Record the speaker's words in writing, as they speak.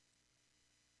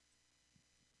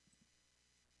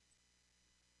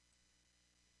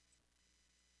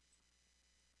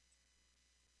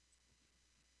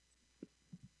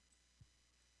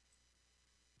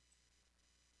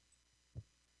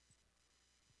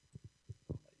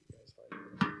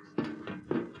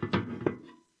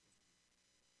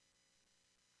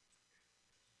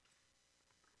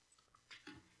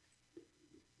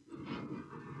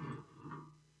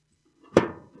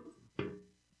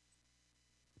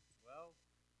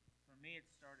me, it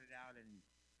started out in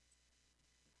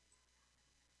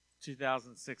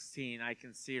 2016. I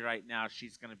can see right now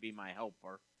she's going to be my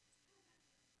helper.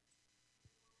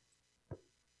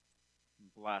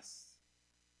 Bless.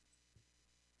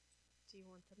 Do you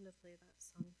want them to play that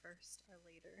song first or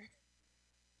later?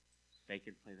 They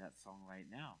can play that song right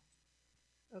now.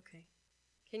 Okay.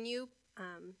 Can you,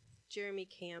 Jeremy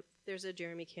Camp, there's a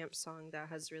Jeremy Camp song that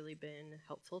has really been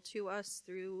helpful to us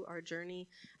through our journey.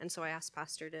 And so I asked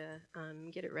Pastor to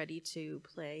get it ready to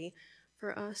play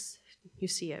for us. You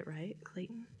see it, right,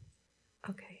 Clayton?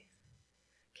 Okay.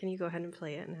 Can you go ahead and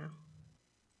play it now?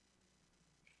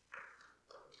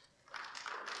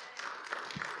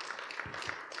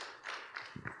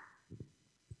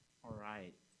 All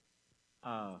right.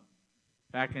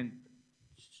 Back in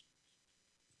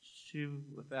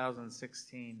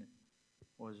 2016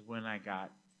 was when I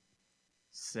got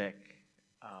sick.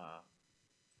 I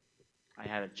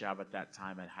had a job at that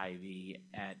time at Hy-Vee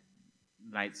at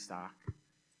Night Stock.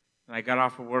 And I got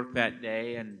off of work that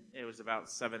day, and it was about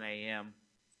 7 a.m.,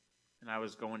 and I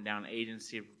was going down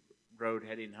Agency Road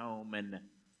heading home, and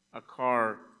a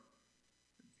car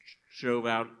drove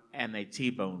out, and they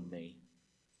T-boned me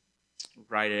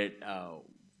right at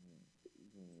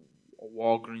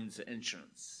Walgreens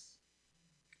Insurance.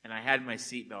 And I had my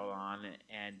seatbelt on,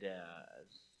 and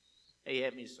they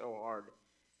hit me so hard,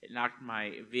 it knocked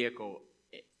my vehicle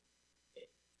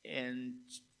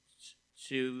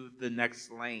into the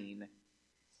next lane,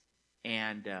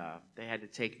 and they had to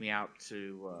take me out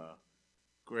to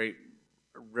Great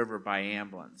River by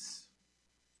ambulance.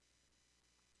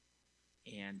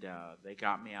 And they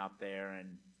got me out there,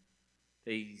 and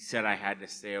they said I had to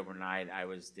stay overnight. I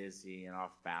was dizzy and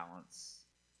off balance.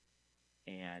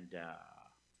 And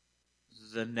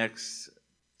the next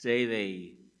day,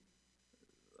 they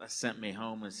sent me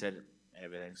home and said,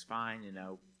 everything's fine,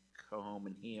 go home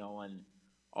and heal. And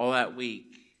all that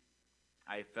week,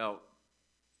 I felt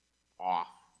off.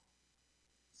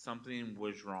 Something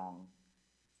was wrong.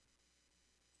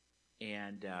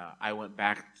 And I went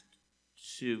back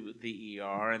to the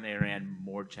ER, and they ran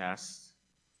more tests.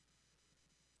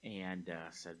 And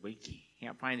said, we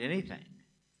can't find anything.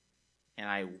 And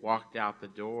I walked out the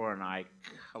door, and I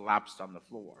collapsed on the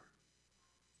floor.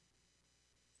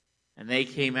 And they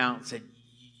came out and said,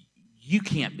 you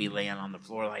can't be laying on the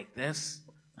floor like this.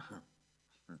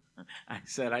 I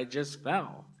said, I just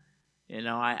fell.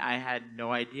 I had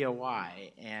no idea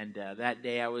why. And that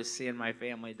day I was seeing my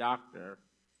family doctor,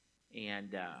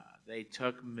 and they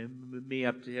took me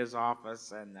up to his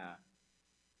office, and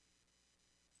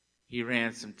he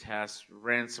ran some tests,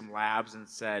 ran some labs, and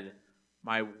said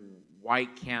my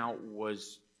white count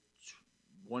was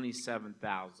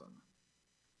 27,000.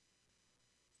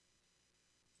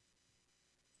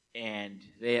 And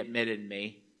they admitted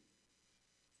me,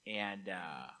 and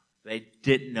they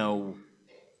didn't know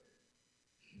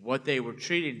what they were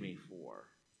treating me for.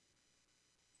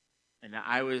 And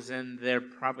I was in there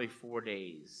probably 4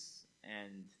 days,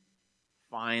 and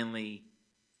finally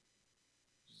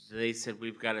they said,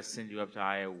 we've got to send you up to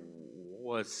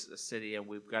Iowa City, and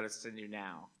we've got to send you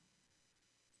now.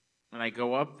 And I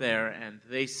go up there, and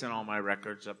they sent all my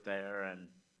records up there, and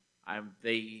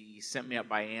they sent me up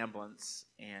by ambulance,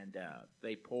 and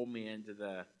they pulled me into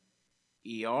the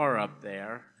ER up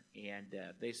there, and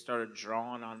they started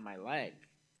drawing on my leg.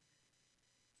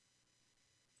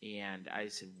 And I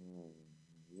said,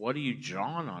 what are you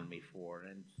drawing on me for?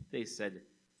 And they said,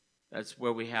 that's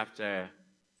where we have to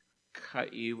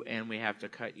cut you, and we have to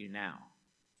cut you now.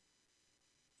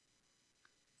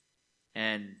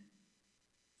 And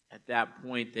at that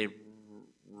point, they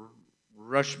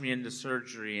rushed me into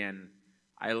surgery, and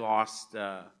I lost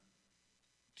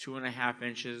 2.5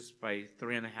 inches by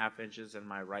 3.5 inches in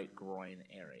my right groin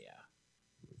area.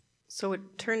 So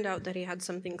it turned out that he had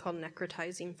something called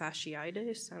necrotizing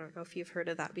fasciitis. I don't know if you've heard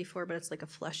of that before, but it's like a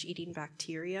flesh-eating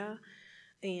bacteria.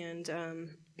 And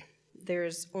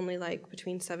there's only like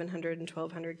between 700 and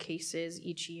 1,200 cases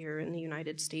each year in the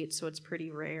United States, so it's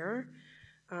pretty rare.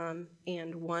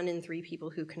 And 1 in 3 people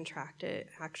who contract it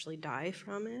actually die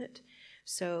from it.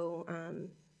 So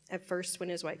at first, when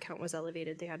his white count was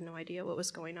elevated, they had no idea what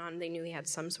was going on. They knew he had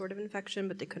some sort of infection,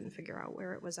 but they couldn't figure out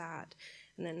where it was at.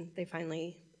 And then they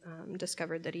finally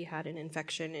discovered that he had an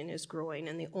infection in his groin,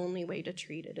 and the only way to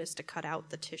treat it is to cut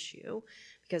out the tissue,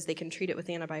 because they can treat it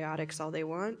with antibiotics all they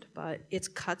want, but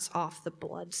it cuts off the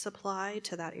blood supply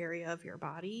to that area of your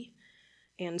body,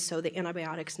 and so the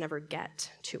antibiotics never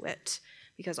get to it,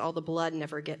 because all the blood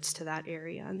never gets to that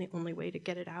area, and the only way to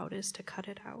get it out is to cut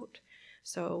it out.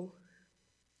 So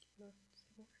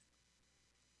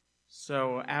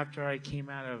after I came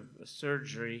out of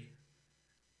surgery,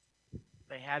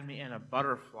 they had me in a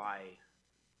butterfly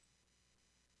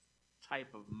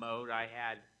type of mode. I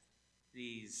had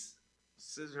these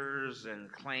scissors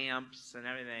and clamps and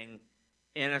everything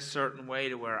in a certain way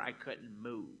to where I couldn't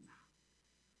move.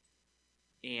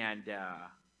 And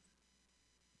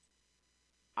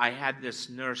I had this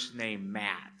nurse named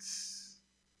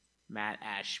Matt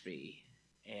Ashby,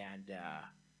 and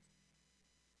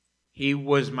he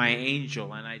was my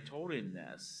angel, and I told him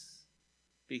this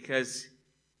because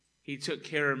he took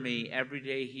care of me every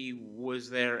day he was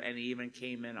there, and he even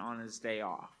came in on his day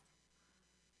off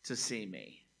to see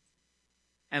me.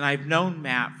 And I've known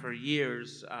Matt for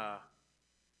years.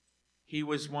 He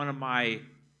was one of my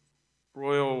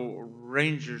Royal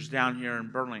Rangers down here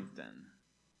in Burlington.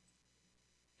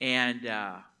 And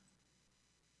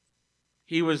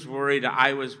he was worried,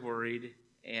 I was worried,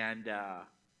 and a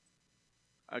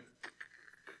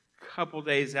couple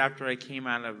days after I came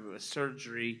out of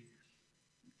surgery,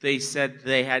 they said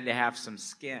they had to have some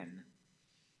skin.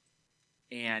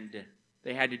 And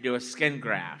they had to do a skin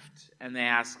graft, and they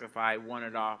asked if I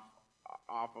wanted off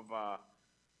of a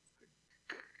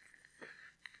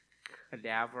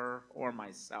cadaver or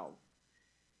myself.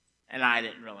 And I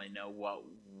didn't really know what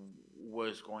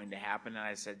was going to happen, and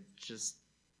I said, just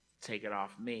take it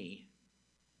off me.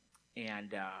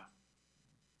 And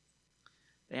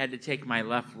they had to take my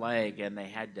left leg, and they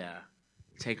had to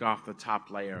take off the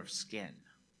top layer of skin.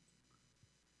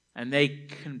 And they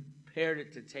compared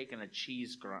it to taking a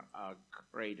cheese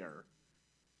grater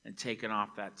and taking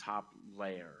off that top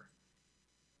layer.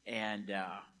 And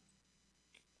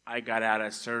I got out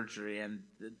of surgery, and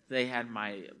they had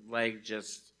my leg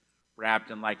just wrapped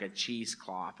in like a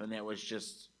cheesecloth, and it was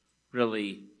just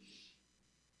really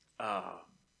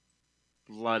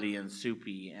bloody and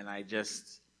soupy, and I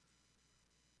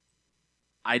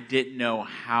didn't know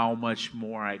how much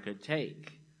more I could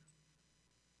take.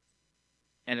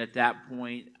 And at that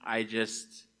point, I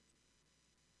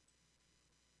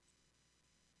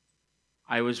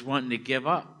was wanting to give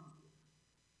up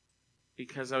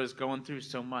because I was going through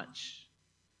so much,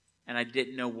 and I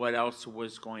didn't know what else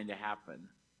was going to happen.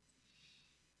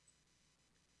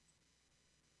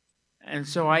 And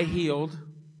so I healed.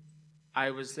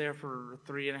 I was there for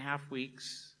 3.5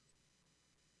 weeks,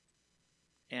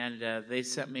 and they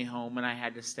sent me home, and I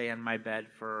had to stay on my bed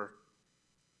for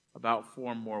about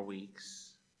 4 more weeks.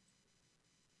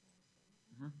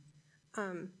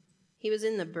 He was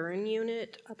in the burn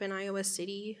unit up in Iowa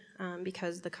City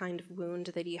because the kind of wound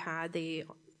that he had, they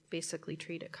basically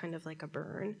treat it kind of like a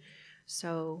burn.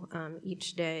 So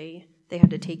each day they had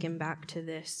to take him back to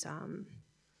this,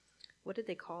 what did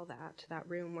they call that? That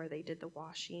room where they did the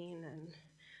washing,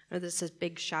 and this is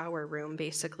big shower room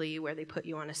basically where they put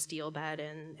you on a steel bed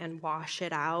and wash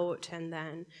it out. And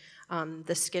then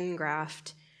the skin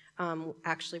graft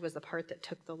actually was the part that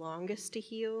took the longest to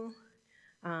heal.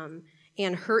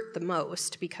 And hurt the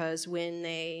most because when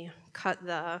they cut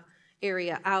the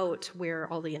area out where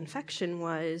all the infection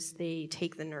was, they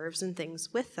take the nerves and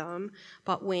things with them.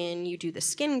 But when you do the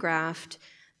skin graft,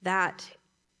 that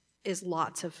is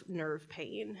lots of nerve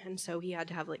pain. And so he had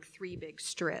to have like 3 big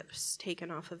strips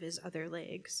taken off of his other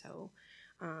leg. So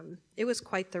it was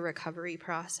quite the recovery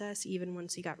process, even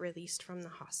once he got released from the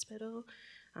hospital.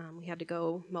 We had to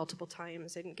go multiple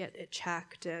times and get it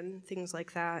checked and things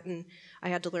like that. And I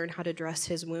had to learn how to dress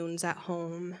his wounds at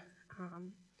home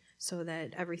so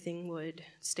that everything would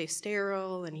stay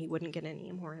sterile and he wouldn't get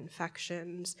any more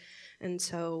infections. And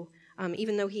so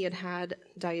even though he had had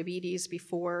diabetes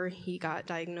before he got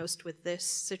diagnosed with this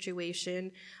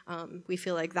situation, we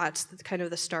feel like that's kind of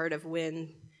the start of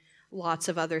when lots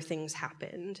of other things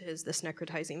happened, is this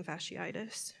necrotizing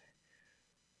fasciitis.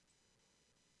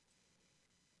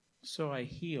 So I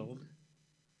healed,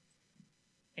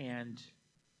 and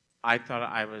I thought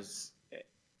I was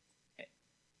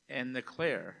in the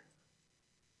clear.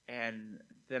 And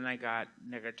then I got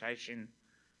necrotizing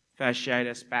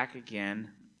fasciitis back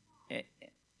again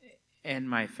in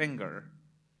my finger.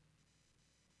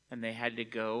 And they had to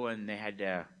go and they had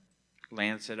to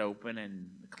lance it open and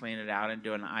clean it out and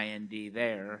do an IND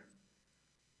there.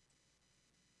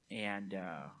 And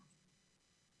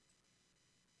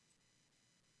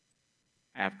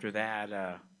after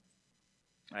that,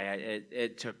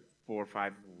 it took 4 or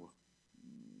 5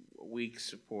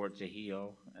 weeks for it to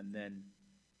heal, and then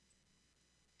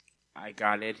I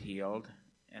got it healed,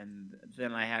 and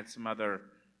then I had some other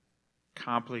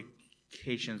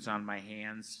complications on my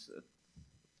hands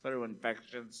through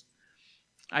infections.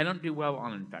 I don't do well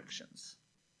on infections.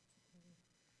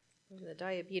 The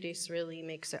diabetes really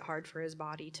makes it hard for his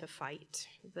body to fight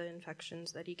the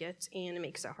infections that he gets, and it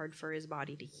makes it hard for his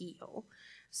body to heal.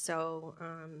 So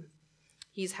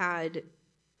he's had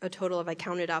a total of, I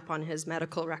counted up on his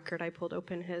medical record. I pulled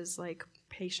open his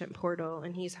patient portal,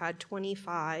 and he's had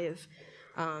 25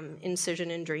 incision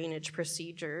and drainage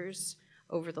procedures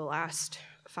over the last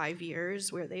 5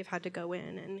 years where they've had to go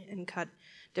in and cut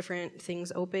different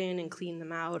things open and clean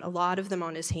them out, a lot of them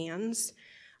on his hands.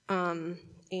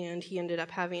 And he ended up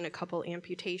having a couple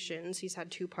amputations. He's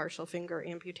had 2 partial finger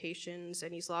amputations,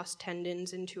 and he's lost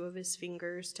tendons in 2 of his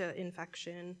fingers to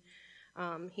infection.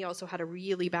 He also had a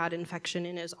really bad infection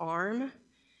in his arm,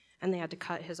 and they had to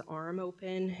cut his arm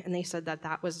open, and they said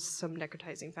that was some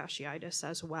necrotizing fasciitis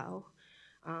as well.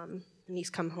 And he's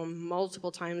come home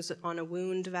multiple times on a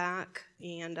wound vac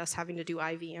and us having to do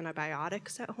IV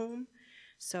antibiotics at home.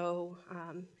 So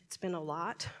it's been a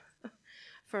lot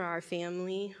for our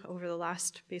family over the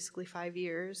last basically 5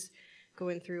 years,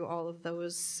 going through all of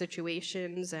those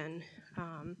situations. And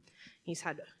he's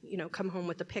had, come home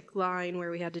with the PICC line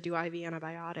where we had to do IV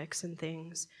antibiotics and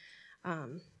things.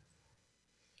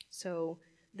 So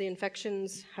the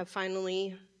infections have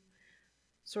finally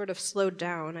sort of slowed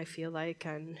down, I feel like.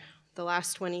 And the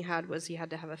last one he had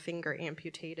to have a finger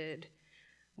amputated.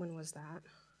 When was that?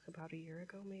 About a year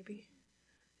ago, maybe?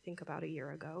 I think about a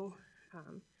year ago.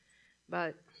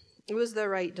 But it was the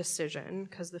right decision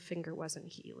because the finger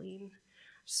wasn't healing.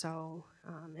 So,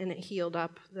 and it healed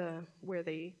up where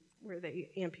they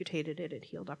amputated it. It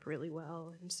healed up really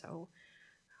well, and so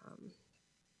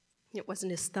it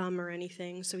wasn't his thumb or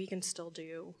anything. So he can still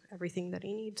do everything that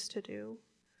he needs to do.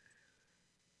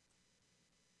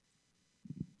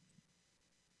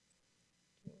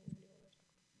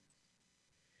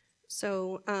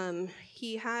 So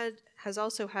he has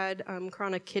also had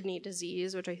chronic kidney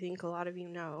disease, which I think a lot of you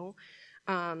know.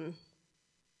 And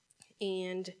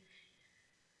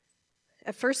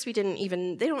at first they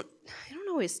don't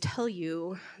always tell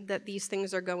you that these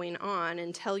things are going on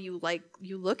until you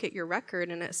look at your record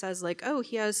and it says oh,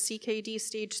 he has CKD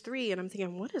stage 3. And I'm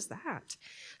thinking, what is that?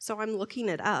 So I'm looking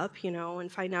it up,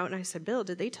 and find out. And I said, Bill,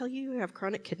 did they tell you have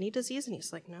chronic kidney disease? And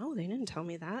he's like, no, they didn't tell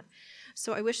me that.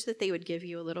 So I wish that they would give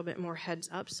you a little bit more heads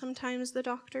up sometimes, the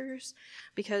doctors,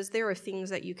 because there are things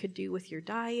that you could do with your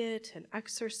diet and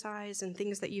exercise and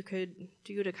things that you could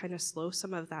do to kind of slow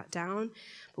some of that down.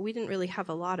 But we didn't really have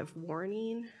a lot of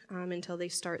warning until they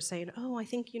start saying, oh, I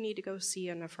think you need to go see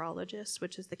a nephrologist,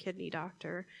 which is the kidney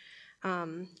doctor.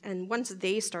 And once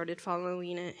they started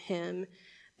following him,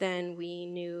 then we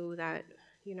knew that,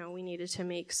 we needed to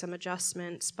make some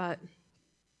adjustments. But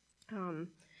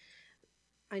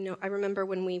I remember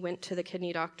when we went to the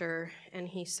kidney doctor and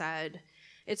he said,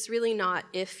 it's really not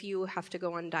if you have to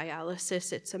go on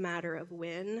dialysis, it's a matter of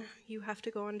when you have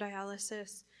to go on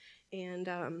dialysis. And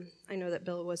I know that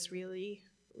Bill was really,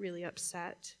 really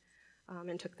upset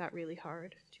and took that really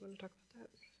hard. Do you want to talk about that?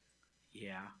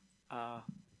 Yeah.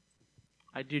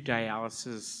 I do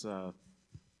dialysis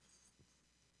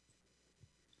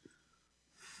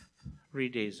 3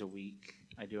 days a week.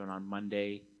 I do it on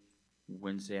Monday,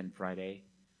 Wednesday, and Friday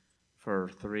for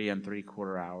 3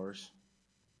 3/4 hours.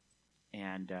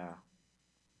 And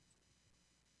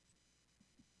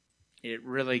it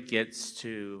really gets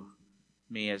to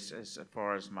me as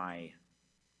far as my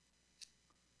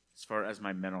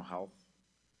mental health,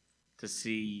 to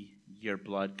see your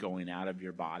blood going out of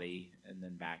your body and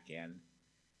then back in.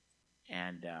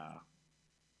 And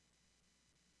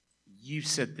you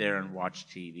sit there and watch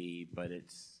TV, but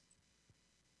it's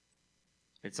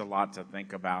a lot to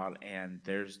think about. And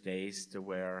there's days to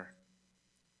where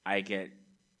I get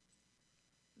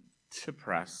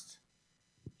depressed,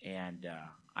 and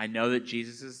I know that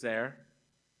Jesus is there.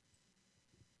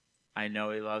 I know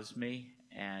he loves me,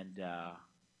 and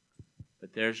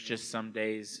but there's just some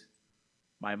days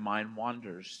my mind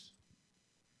wanders,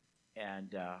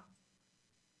 and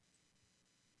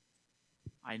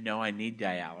I know I need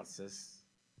dialysis,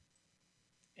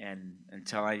 and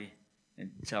until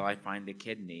I find a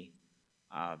kidney,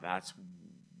 that's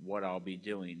what I'll be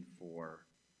doing for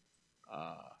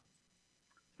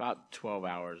about 12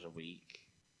 hours a week.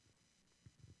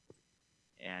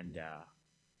 And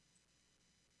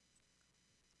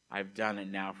I've done it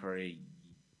now for a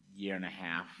year and a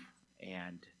half,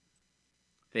 and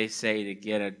they say to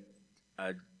get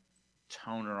a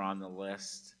donor on the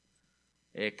list,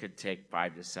 it could take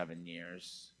 5 to 7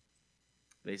 years.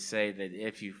 They say that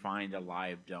if you find a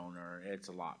live donor, it's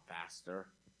a lot faster.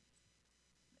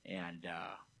 And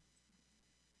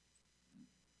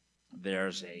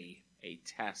there's a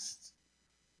test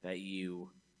that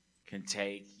you can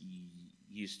take.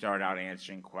 You start out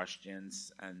answering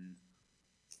questions, and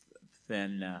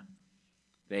then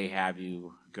they have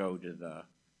you go to the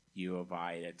U of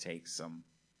I to take some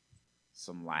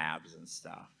labs and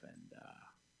stuff. And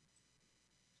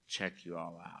check you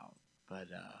all out. But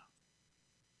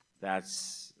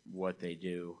that's what they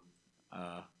do.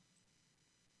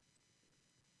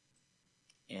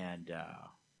 And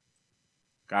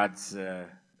God's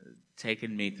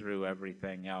taken me through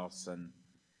everything else, and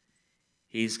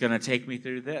He's going to take me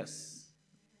through this.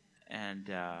 And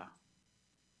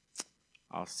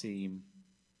I'll see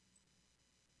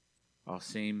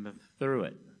Him through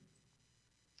it.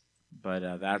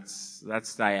 But that's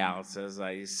dialysis.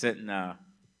 I sit in a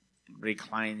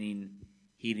reclining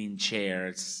heating chair.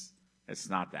 It's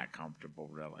not that comfortable,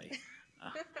 really.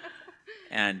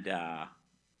 And I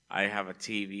have a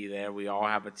TV there. We all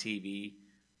have a TV.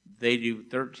 They do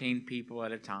 13 people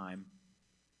at a time.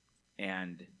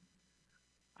 And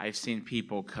I've seen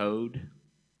people code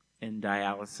in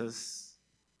dialysis.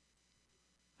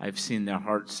 I've seen their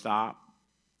heart stop.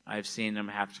 I've seen them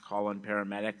have to call in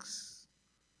paramedics.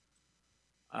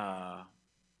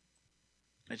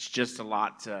 It's just a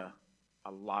lot to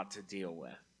deal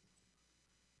with.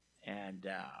 And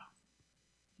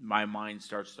my mind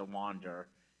starts to wander.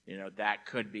 That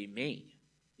could be me,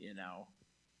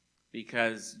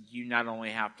 because you not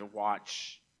only have to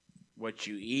watch what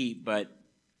you eat, but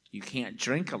you can't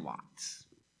drink a lot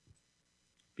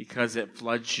because it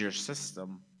floods your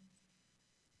system.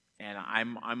 And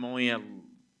I'm only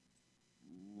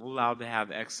allowed to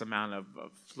have X amount of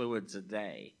fluids a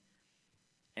day.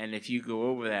 And if you go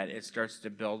over that, it starts to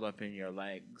build up in your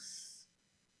legs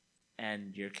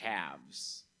and your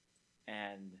calves.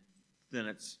 And then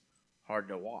it's hard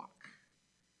to walk.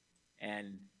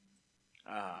 And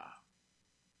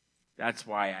that's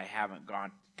why I haven't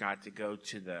got to go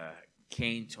to the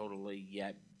cane totally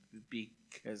yet,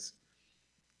 because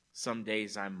some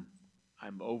days I'm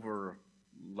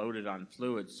overloaded on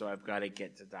fluids, so I've got to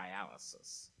get to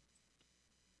dialysis.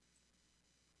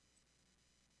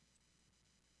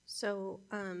 So,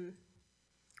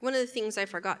 one of the things I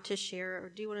forgot to share, or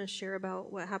do you want to share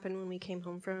about what happened when we came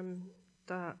home from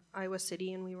the Iowa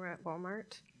City and we were at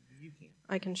Walmart? You can.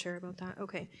 I can share about that.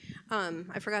 Okay.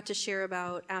 I forgot to share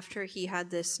about after he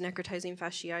had this necrotizing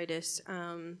fasciitis,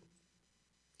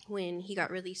 when he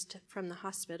got released from the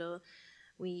hospital,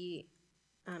 he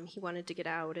wanted to get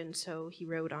out, and so he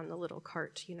rode on the little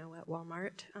cart, at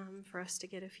Walmart for us to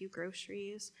get a few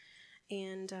groceries.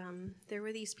 And there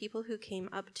were these people who came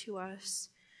up to us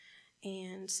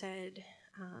and said,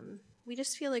 we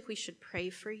just feel like we should pray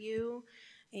for you.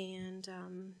 And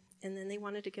then they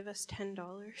wanted to give us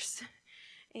 $10.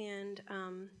 And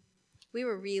we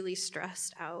were really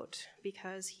stressed out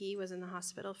because he was in the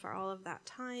hospital for all of that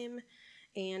time.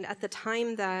 And at the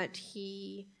time that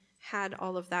he had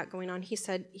all of that going on, he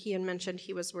had mentioned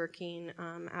he was working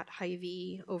at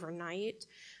Hy-Vee overnight,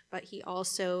 but he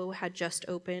also had just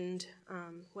opened,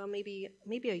 maybe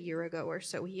a year ago or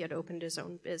so, he had opened his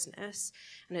own business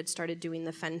and had started doing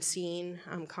the fencing,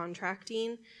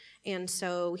 contracting. And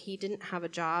so he didn't have a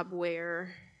job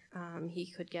where he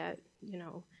could get,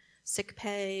 sick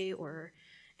pay or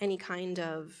any kind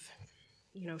of,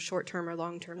 short-term or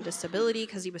long-term disability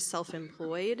because he was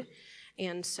self-employed.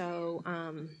 And so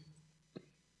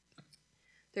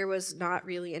there was not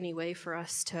really any way for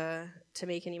us to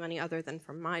make any money other than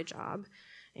from my job.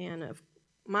 And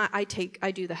I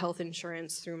do the health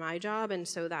insurance through my job, and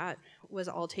so that was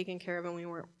all taken care of, and we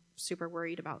weren't super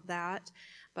worried about that.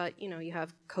 But, you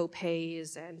have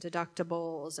co-pays and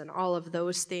deductibles and all of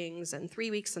those things, and 3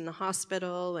 weeks in the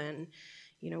hospital and,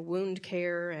 wound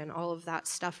care and all of that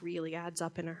stuff really adds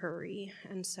up in a hurry.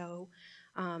 And so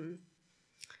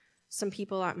some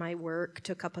people at my work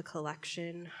took up a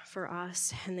collection for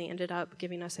us, and they ended up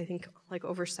giving us, I think, like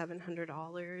over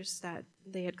 $700 that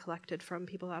they had collected from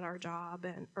people at our job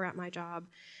or at my job.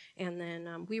 And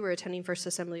then we were attending First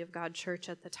Assembly of God Church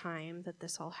at the time that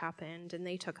this all happened, and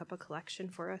they took up a collection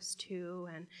for us too.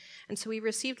 And so we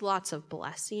received lots of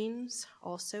blessings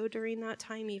also during that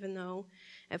time, even though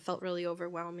it felt really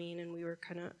overwhelming and we were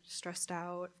kind of stressed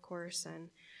out, of course.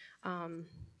 And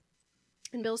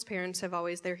Bill's parents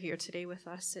they're here today with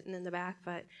us, sitting in the back,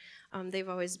 but they've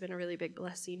always been a really big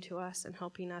blessing to us and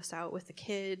helping us out with the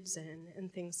kids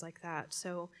and things like that.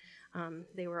 So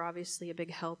they were obviously a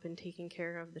big help in taking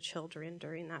care of the children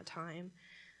during that time.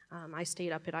 I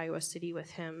stayed up at Iowa City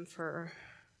with him for,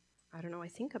 I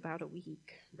think about a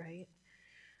week, right?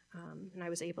 And I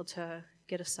was able to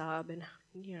get a sub and,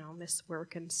 miss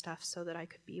work and stuff so that I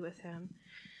could be with him.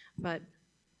 But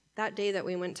that day that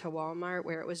we went to Walmart,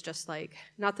 where it was just like,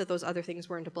 not that those other things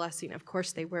weren't a blessing, of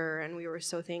course they were, and we were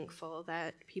so thankful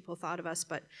that people thought of us,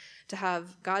 but to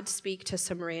have God speak to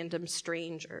some random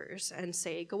strangers and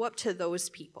say, go up to those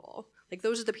people, like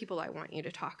those are the people I want you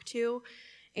to talk to,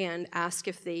 and ask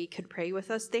if they could pray with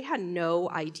us. They had no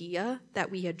idea that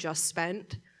we had just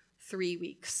spent 3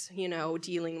 weeks,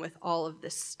 dealing with all of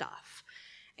this stuff.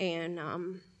 And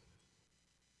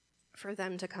for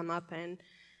them to come up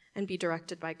and be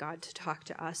directed by God to talk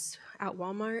to us at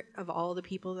Walmart, of all the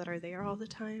people that are there all the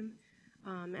time,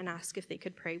 and ask if they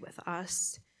could pray with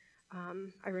us.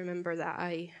 I remember that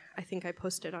I think I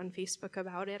posted on Facebook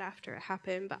about it after it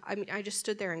happened, but I just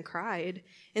stood there and cried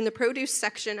in the produce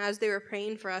section as they were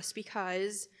praying for us,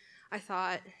 because I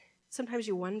thought, sometimes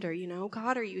you wonder,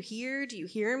 God, are you here? Do you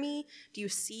hear me? Do you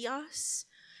see us?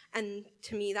 And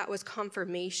to me, that was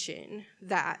confirmation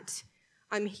that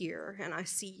I'm here and I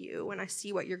see you and I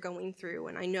see what you're going through,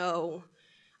 and I know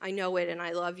it, and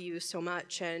I love you so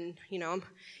much. And,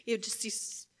 it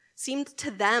just seemed to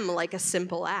them like a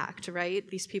simple act, right?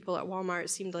 These people at Walmart, it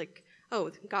seemed like, oh,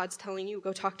 God's telling you,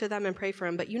 go talk to them and pray for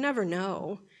them. But you never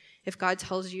know if God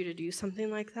tells you to do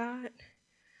something like that,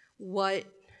 what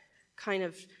kind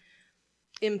of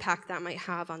impact that might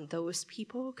have on those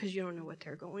people, because you don't know what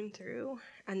they're going through.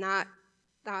 And that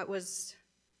was,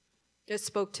 it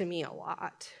spoke to me a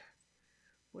lot.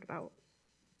 What about?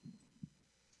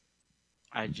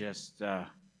 I just,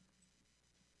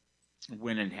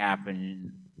 when it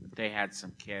happened, they had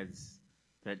some kids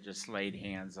that just laid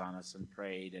hands on us and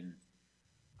prayed, and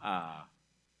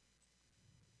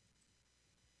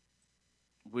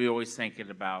we always thinking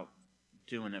about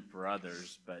doing it for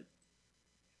others, but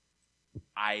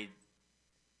I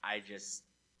just,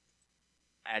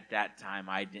 at that time,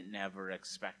 I didn't ever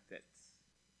expect it.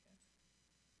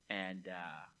 And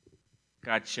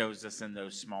God shows us in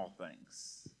those small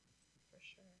things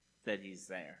that he's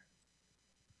there.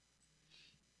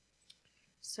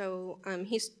 So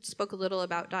he spoke a little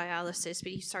about dialysis,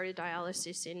 but he started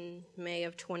dialysis in May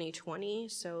of 2020.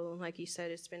 So like he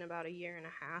said, it's been about 1.5 years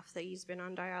that he's been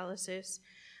on dialysis.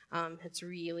 It's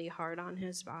really hard on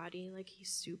his body. Like,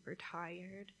 he's super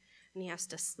tired, and he has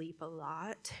to sleep a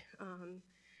lot.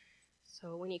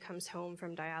 So when he comes home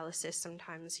from dialysis,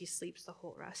 sometimes he sleeps the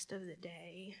whole rest of the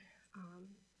day.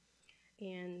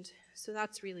 And so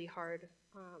that's really hard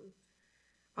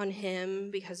on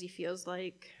him, because he feels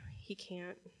like he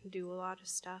can't do a lot of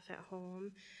stuff at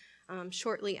home.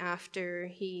 Shortly after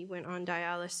he went on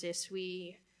dialysis,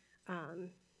 we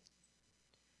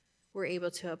were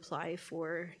able to apply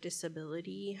for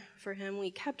disability for him. We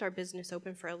kept our business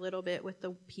open for a little bit with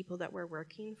the people that were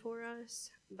working for us,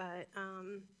 but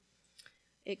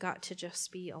it got to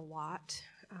just be a lot,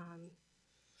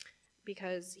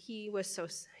 because he was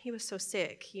so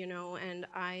sick, and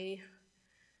I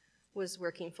was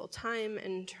working full time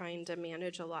and trying to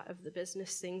manage a lot of the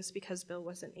business things because Bill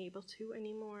wasn't able to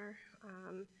anymore.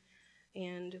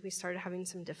 And we started having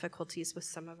some difficulties with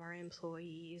some of our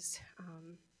employees.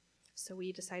 So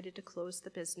we decided to close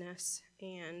the business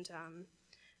and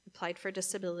applied for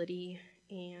disability.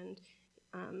 And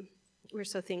we're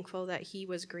so thankful that he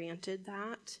was granted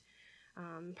that.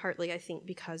 Partly, I think,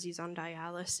 because he's on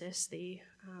dialysis, they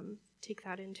take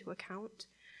that into account.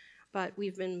 But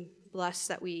we've been blessed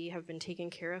that we have been taken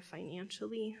care of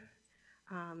financially.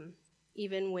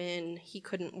 Even when he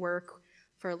couldn't work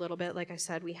for a little bit, like I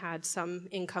said, we had some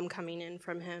income coming in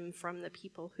from him, from the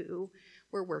people who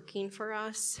were working for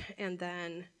us. And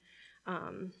then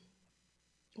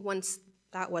once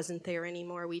that wasn't there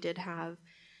anymore, we did have,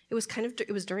 it was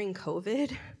during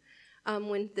COVID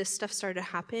when this stuff started to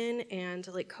happen. And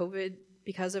like COVID,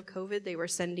 because of COVID, they were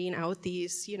sending out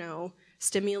these,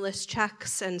 stimulus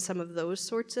checks and some of those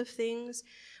sorts of things,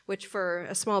 which for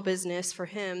a small business, for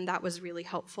him, that was really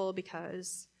helpful,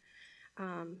 because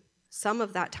some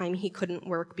of that time he couldn't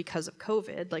work because of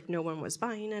COVID. Like, no one was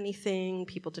buying anything.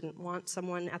 People didn't want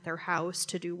someone at their house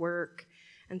to do work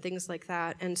and things like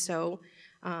that. And so,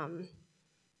 I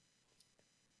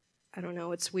don't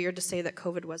know, it's weird to say that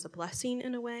COVID was a blessing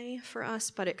in a way for us,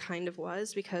 but it kind of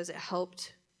was, because it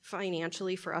helped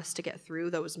financially for us to get through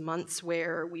those months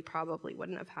where we probably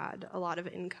wouldn't have had a lot of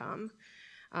income.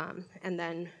 And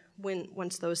then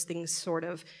once those things sort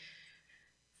of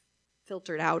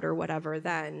filtered out or whatever,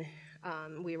 then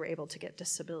we were able to get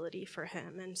disability for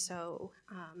him. And so,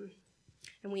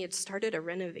 and we had started a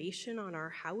renovation on our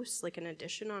house, like an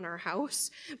addition on our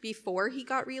house, before he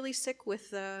got really sick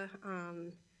with the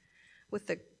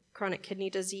chronic kidney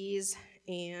disease.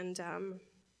 And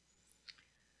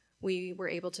we were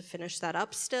able to finish that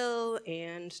up still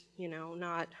and,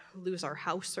 not lose our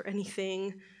house or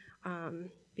anything,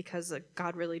 because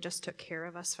God really just took care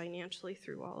of us financially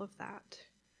through all of that.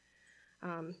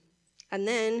 And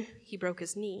then he broke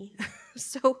his knee.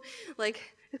 So,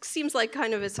 it seems like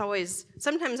it's always,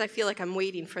 sometimes I feel like I'm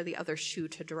waiting for the other shoe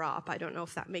to drop. I don't know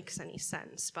if that makes any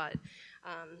sense, but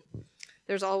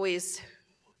There's always,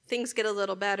 things get a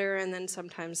little better, and then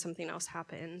sometimes something else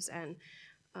happens, and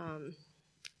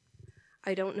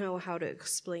I don't know how to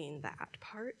explain that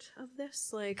part of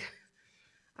this. Like,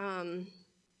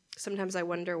 sometimes I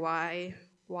wonder why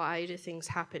do things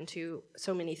happen to,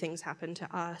 so many things happen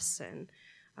to us, and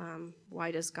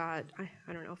why does God,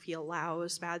 I don't know if he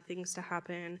allows bad things to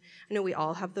happen. I know we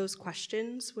all have those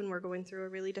questions when we're going through a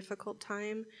really difficult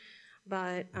time,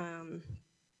 but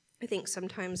I think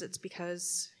sometimes it's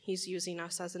because he's using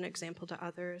us as an example to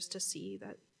others to see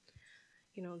that,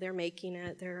 you know, they're making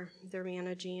it, they're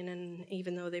managing, and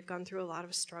even though they've gone through a lot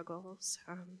of struggles.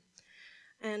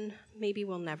 And maybe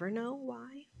we'll never know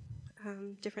why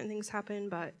different things happen,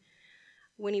 but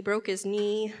when he broke his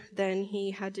knee, then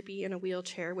he had to be in a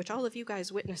wheelchair, which all of you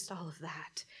guys witnessed all of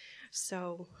that.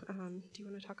 So do you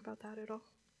want to talk about that at all?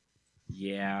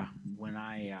 Yeah, when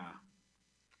I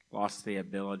lost the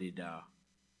ability to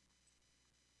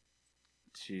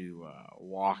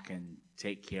walk and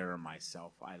take care of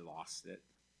myself, I lost it.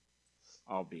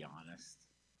 I'll be honest.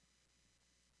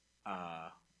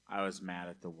 I was mad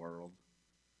at the world.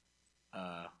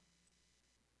 I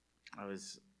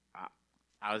was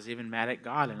even mad at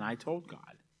God, and I told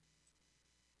God.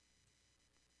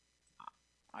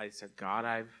 I said, God,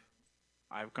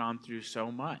 I've gone through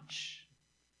so much.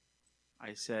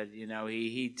 I said, you know,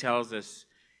 he tells us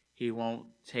he won't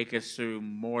take us through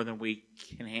more than we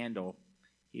can handle.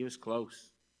 He was close.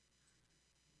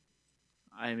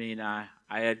 I mean, I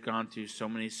had gone through so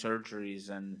many surgeries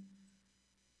and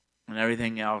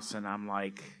everything else, and I'm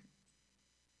like,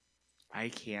 I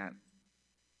can't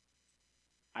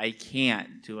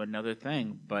do another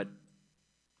thing, but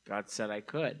God said I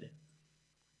could.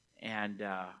 And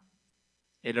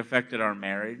it affected our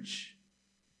marriage.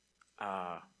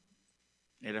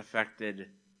 It affected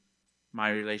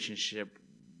my relationship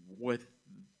with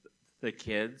the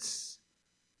kids,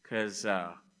 because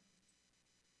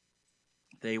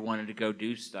they wanted to go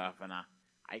do stuff, and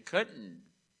I couldn't.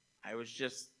 I was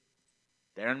just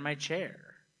there in my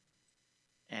chair.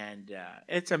 And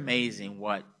it's amazing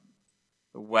what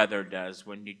the weather does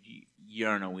when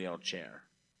you're in a wheelchair.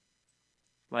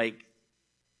 Like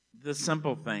the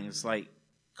simple things, like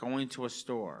going to a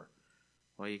store.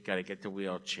 Well, you got to get the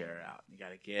wheelchair out. You got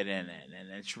to get in it, and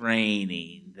it's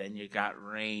raining. Then you got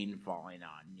rain falling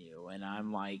on you, and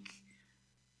I'm like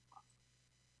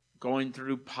going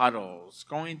through puddles,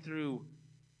 going through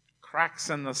cracks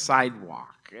in the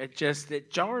sidewalk. It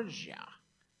jars you,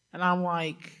 and I'm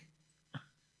like,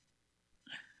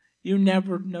 you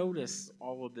never notice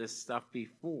all of this stuff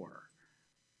before.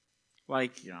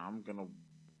 Like, you know, I'm going to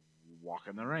walk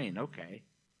in the rain. Okay.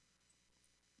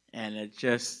 And it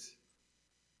just,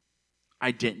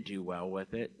 I didn't do well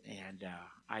with it. And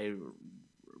I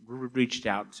reached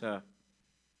out to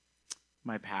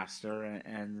my pastor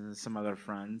and some other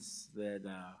friends that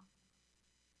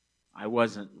I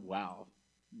wasn't well,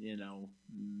 you know,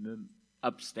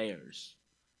 upstairs.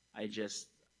 I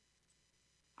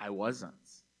wasn't.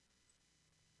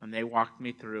 And they walked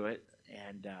me through it,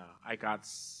 and I got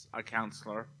a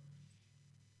counselor,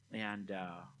 and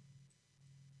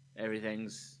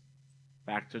everything's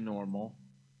back to normal.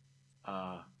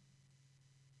 I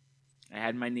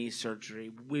had my knee surgery.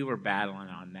 We were battling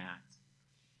on that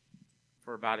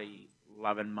for about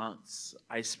 11 months.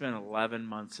 I spent 11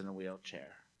 months in a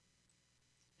wheelchair.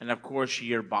 And of course,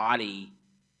 your body,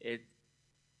 it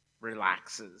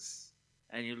relaxes,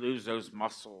 and you lose those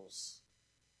muscles.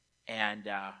 And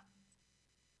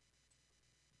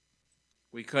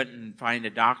we couldn't find a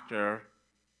doctor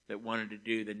that wanted to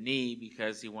do the knee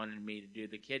because he wanted me to do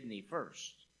the kidney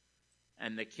first.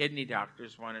 And the kidney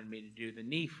doctors wanted me to do the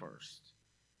knee first.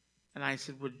 And I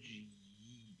said, would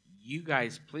you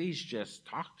guys please just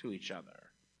talk to each other?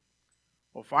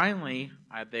 Well, finally,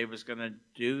 they was going to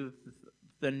do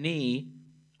the knee.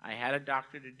 I had a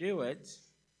doctor to do it.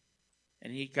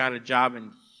 And he got a job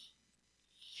in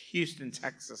Houston,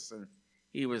 Texas, and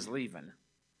he was leaving.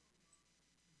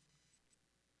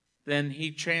 Then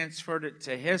he transferred it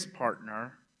to his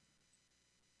partner,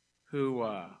 who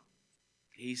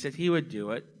he said he would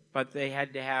do it, but they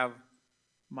had to have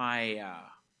my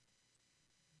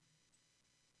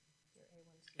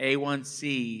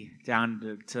A1C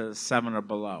down to 7 or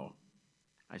below.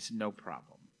 I said, no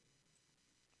problem.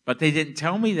 But they didn't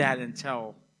tell me that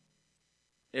until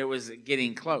it was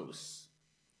getting close.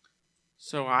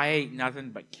 So I ate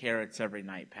nothing but carrots every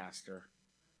night, Pastor.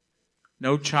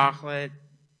 No chocolate,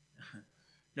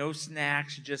 no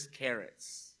snacks, just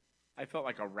carrots. I felt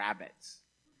like a rabbit.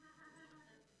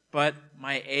 But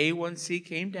my A1C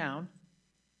came down,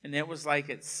 and it was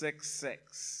like at 6.6.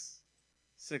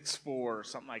 6'4" or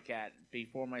something like that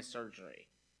before my surgery.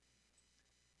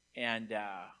 And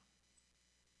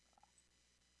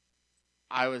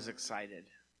I was excited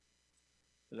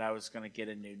that I was going to get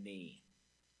a new knee.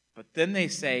 But then they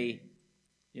say,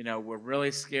 we're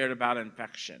really scared about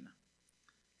infection.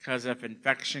 Because if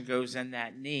infection goes in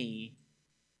that knee,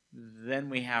 then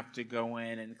we have to go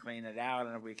in and clean it out.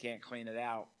 And if we can't clean it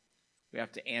out, we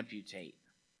have to amputate.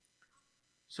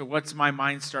 So what's my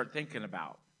mind start thinking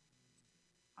about?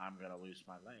 I'm going to lose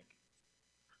my leg.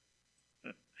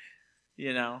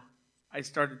 I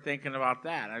started thinking about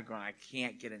that. I'm going, I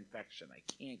can't get infection. I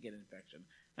can't get infection.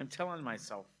 I'm telling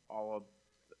myself all of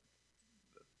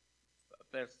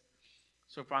this.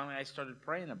 So finally I started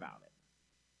praying about it.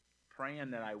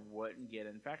 Praying that I wouldn't get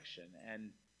infection.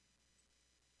 And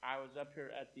I was up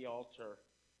here at the altar,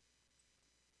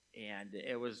 and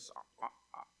it was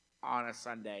on a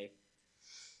Sunday,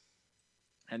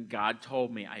 and God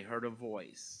told me, I heard a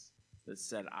voice that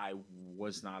said I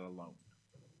was not alone.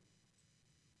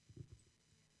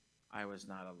 I was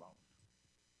not alone.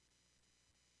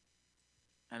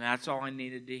 And that's all I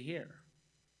needed to hear.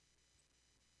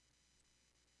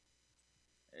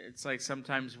 It's like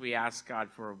sometimes we ask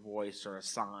God for a voice or a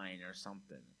sign or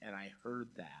something, and I heard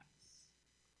that.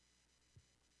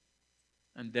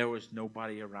 And there was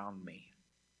nobody around me.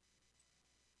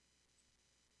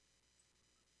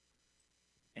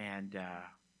 And I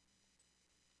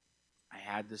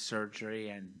had the surgery,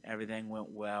 and everything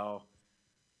went well.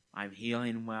 I'm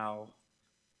healing well.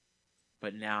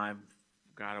 But now I've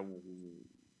got to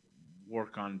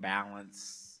work on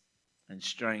balance and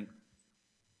strength,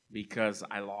 because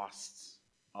I lost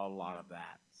a lot of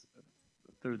that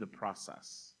through the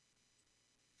process.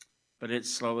 But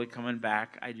it's slowly coming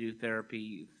back. I do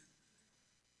therapy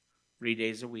 3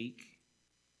 days a week,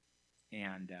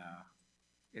 and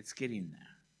it's getting there.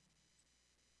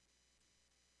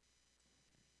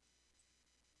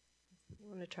 I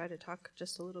want to try to talk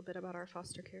just a little bit about our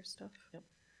foster care stuff. Yep.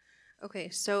 Okay,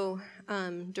 so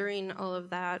during all of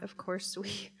that, of course,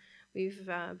 we've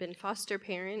been foster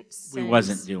parents. We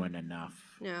wasn't doing enough.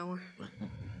 No.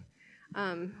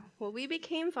 Well, we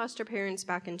became foster parents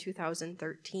back in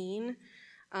 2013.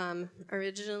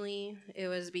 Originally, it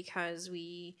was because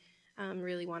we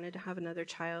really wanted to have another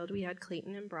child. We had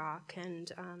Clayton and Brock,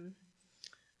 and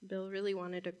Bill really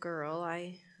wanted a girl.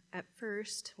 I, at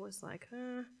first, was like,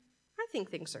 I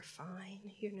think things are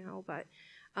fine, but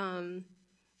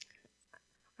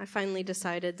I finally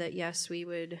decided that, yes, we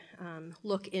would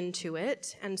look into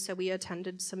it, and so we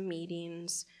attended some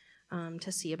meetings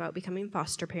to see about becoming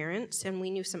foster parents, and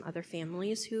we knew some other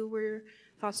families who were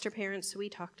foster parents, so we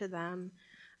talked to them.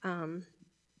 And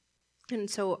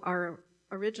so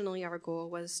originally our goal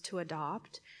was to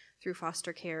adopt through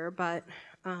foster care, but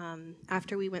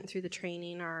after we went through the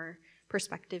training, our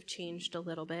perspective changed a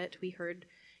little bit. We heard,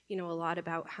 a lot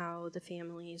about how the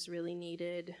families really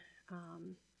needed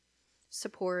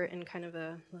support and kind of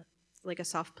a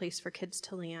soft place for kids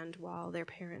to land while their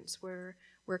parents were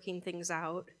working things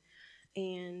out.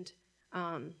 And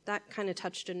that kind of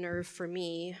touched a nerve for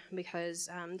me, because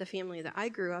the family that I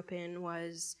grew up in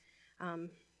was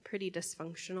pretty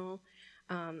dysfunctional.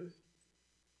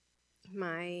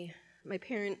 My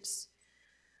parents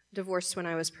divorced when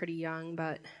I was pretty young,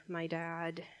 but my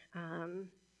dad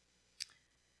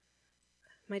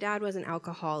was an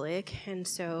alcoholic, and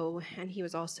he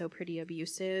was also pretty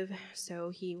abusive, so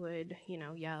he would,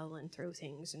 yell and throw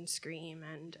things and scream,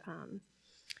 and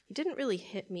he didn't really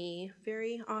hit me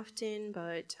very often,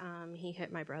 but he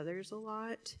hit my brothers a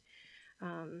lot.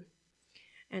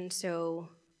 And so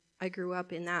I grew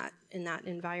up in that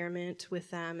environment with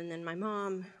them, and then my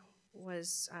mom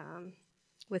was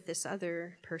with this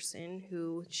other person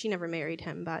who, she never married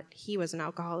him, but he was an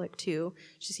alcoholic too.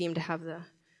 She seemed to have the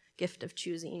gift of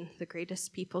choosing the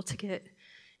greatest people to get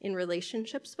in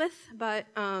relationships with. But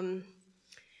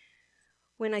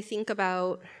when I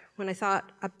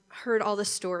heard all the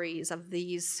stories of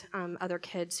these other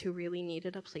kids who really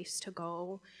needed a place to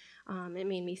go, it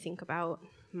made me think about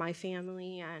my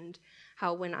family and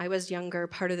how when I was younger,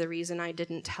 part of the reason I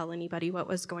didn't tell anybody what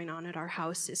was going on at our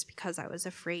house is because I was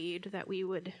afraid that we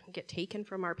would get taken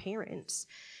from our parents.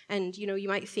 And, you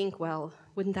might think, well,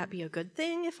 wouldn't that be a good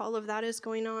thing if all of that is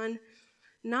going on?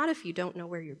 Not if you don't know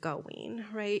where you're going,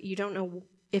 right? You don't know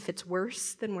if it's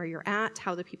worse than where you're at,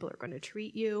 how the people are going to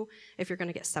treat you, if you're going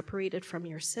to get separated from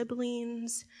your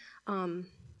siblings.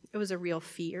 It was a real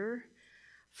fear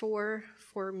for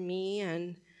me,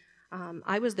 and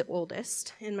I was the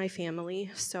oldest in my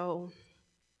family, so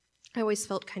I always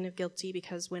felt kind of guilty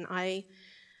because when I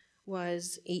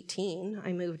was 18,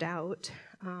 I moved out,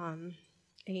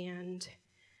 and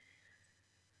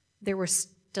there were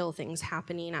still things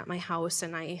happening at my house,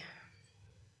 and I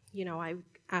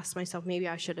asked myself maybe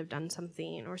I should have done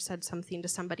something or said something to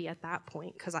somebody at that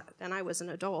point, because I was an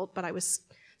adult, but I was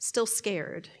still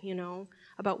scared,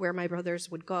 about where my brothers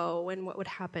would go and what would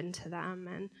happen to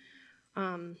them.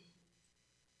 And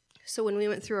so when we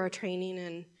went through our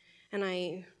training and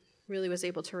I really was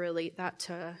able to relate that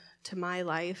to my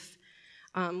life,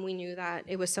 we knew that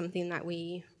it was something that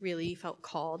we really felt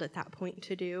called at that point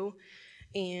to do.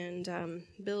 And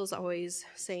Bill's always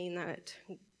saying that,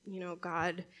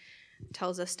 God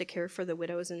tells us to care for the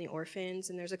widows and the orphans.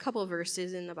 And there's a couple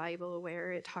verses in the Bible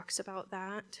where it talks about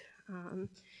that.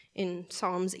 In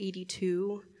Psalms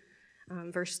 82,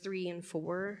 verse 3 and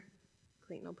 4,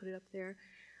 Clayton will put it up there.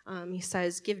 He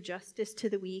says, "Give justice to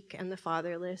the weak and the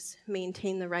fatherless,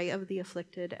 maintain the right of the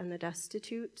afflicted and the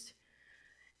destitute,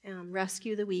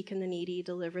 rescue the weak and the needy,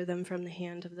 deliver them from the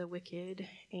hand of the wicked."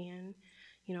 And,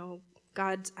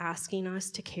 God's asking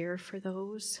us to care for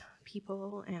those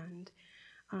people. And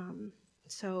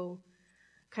so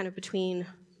kind of between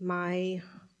my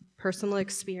personal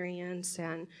experience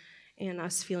and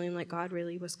us feeling like God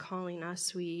really was calling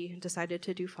us, we decided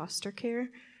to do foster care. Do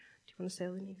you want to say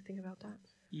anything about that?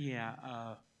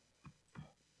 Yeah.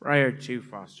 Prior to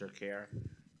foster care,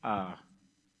 I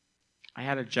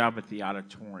had a job at the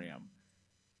auditorium,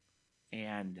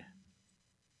 and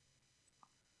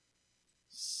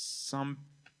some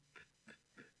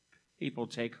people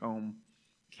take home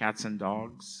cats and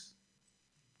dogs.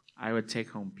 I would take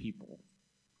home people.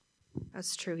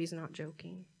 That's true. He's not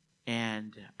joking.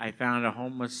 And I found a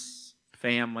homeless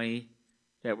family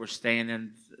that were staying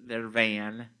in their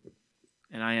van,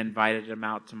 and I invited them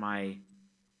out to my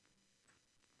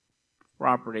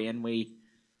property, and we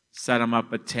set them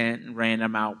up a tent and ran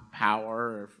them out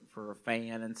power for a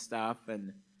fan and stuff,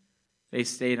 and they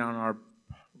stayed on our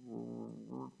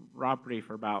property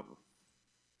for about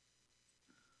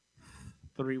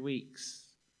 3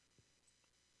 weeks.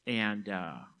 And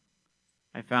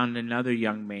I found another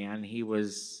young man. He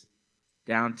was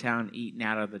downtown eating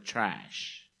out of the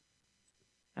trash.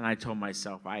 And I told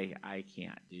myself, I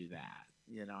can't do that.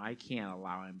 I can't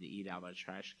allow him to eat out of a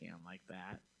trash can like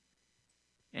that.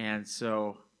 And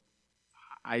so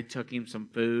I took him some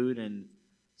food and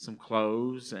some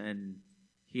clothes, and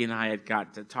he and I had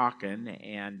got to talking,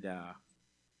 and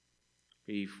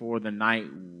before the night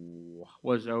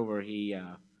was over, he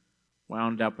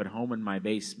wound up at home in my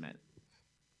basement.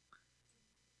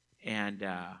 And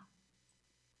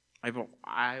I've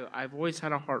always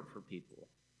had a heart for people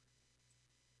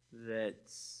that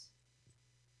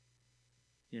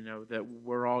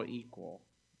we're all equal,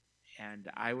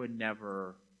 and I would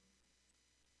never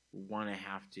want to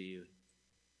have to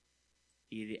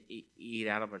eat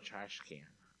out of a trash can.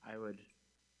 I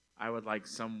would like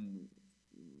someone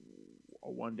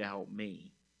to help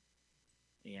me,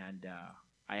 and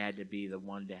I had to be the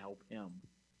one to help him.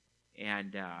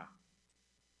 And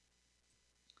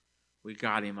we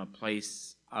got him a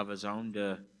place of his own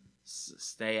to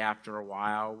stay after a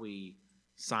while. We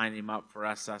signed him up for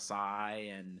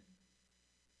SSI, and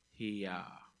he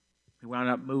wound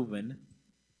up moving,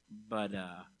 but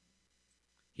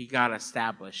he got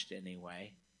established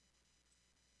anyway.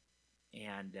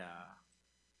 And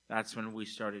that's when we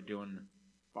started doing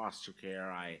foster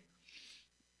care.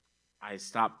 I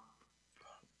stopped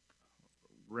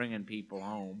bringing people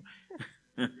home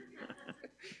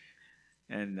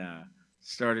and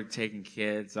started taking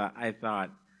kids. I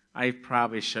thought I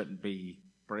probably shouldn't be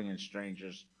bringing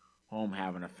strangers home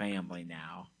having a family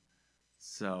now.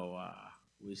 So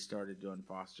we started doing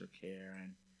foster care,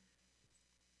 and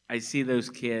I see those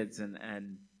kids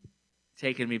and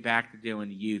taking me back to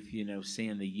doing youth,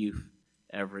 seeing the youth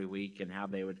every week and how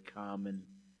they would come, and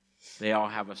they all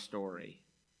have a story.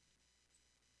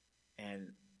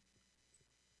 And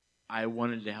I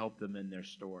wanted to help them in their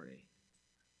story.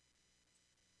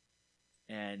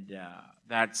 And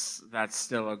that's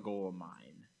still a goal of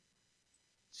mine,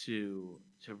 to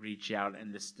reach out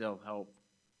and to still help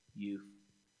youth.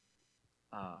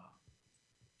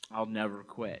 I'll never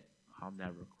quit.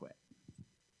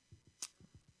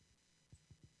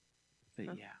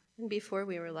 But yeah. And before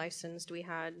we were licensed, we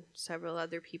had several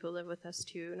other people live with us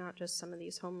too, not just some of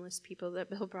these homeless people that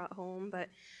Bill brought home, but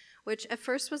which at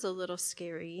first was a little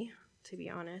scary, to be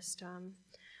honest.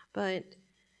 But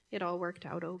it all worked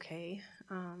out okay.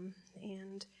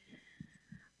 And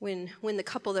when the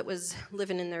couple that was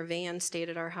living in their van stayed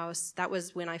at our house, that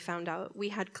was when I found out we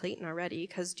had Clayton already.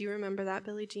 Because do you remember that,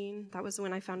 Billie Jean? That was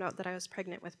when I found out that I was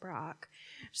pregnant with Brock.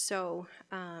 So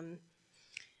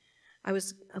I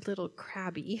was a little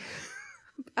crabby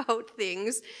about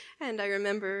things. And I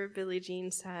remember Billie Jean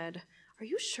said, "Are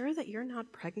you sure that you're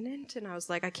not pregnant?" And I was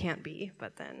like, "I can't be,"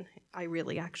 but then I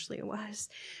really actually was.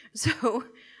 So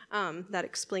that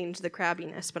explained the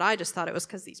crabbiness, but I just thought it was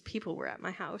because these people were at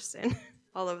my house and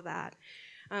all of that.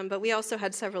 But we also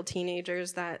had several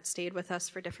teenagers that stayed with us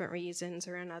for different reasons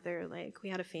or another. Like, we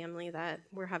had a family that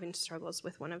were having struggles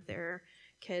with one of their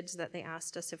kids that they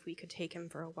asked us if we could take him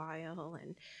for a while.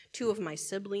 And 2 of my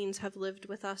siblings have lived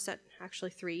with us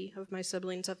actually 3 of my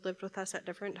siblings have lived with us at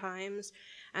different times.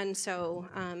 And so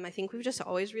I think we've just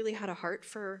always really had a heart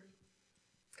for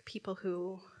people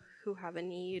who have a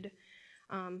need.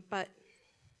 But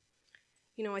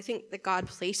I think that God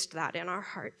placed that in our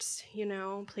hearts,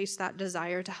 placed that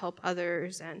desire to help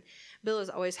others. And Bill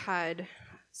has always had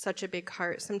such a big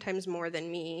heart, sometimes more than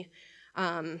me.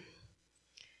 But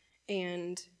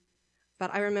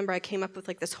I remember I came up with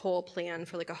like this whole plan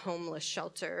for like a homeless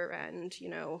shelter and,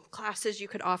 classes you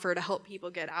could offer to help people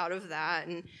get out of that.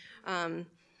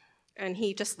 And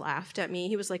he just laughed at me.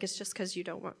 He was like, "It's just because you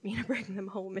don't want me to bring them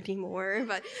home anymore."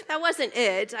 But that wasn't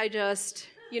it. I just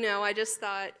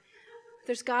thought,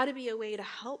 there's got to be a way to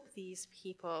help these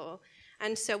people.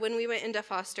 And so when we went into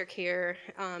foster care,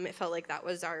 it felt like that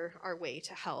was our way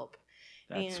to help.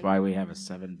 That's why we have a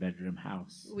 7-bedroom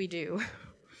house. We do.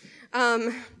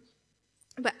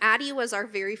 But Addie was our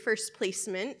very first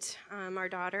placement, our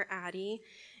daughter Addie.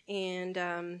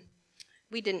 And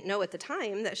we didn't know at the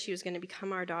time that she was going to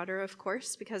become our daughter, of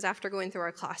course, because after going through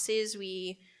our classes,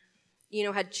 we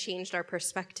had changed our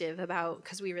perspective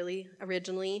because we really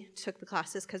originally took the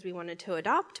classes because we wanted to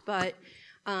adopt, but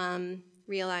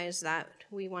realized that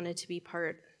we wanted to be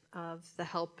part of the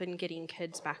help in getting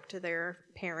kids back to their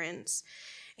parents.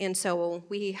 And so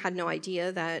we had no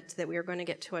idea that we were going to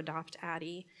get to adopt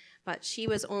Addie, but she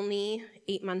was only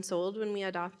 8 months old when we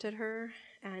adopted her,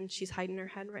 and she's hiding her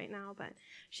head right now, but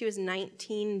she was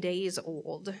 19 days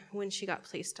old when she got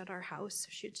placed at our house.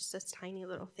 She was just this tiny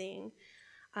little thing.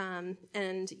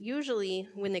 And usually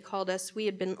when they called us, we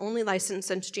had been only licensed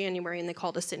since January, and they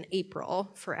called us in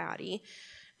April for Addie.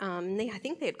 I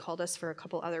think they had called us for a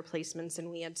couple other placements,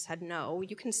 and we had said no.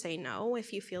 You can say no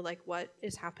if you feel like what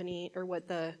is happening or what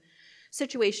the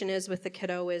situation is with the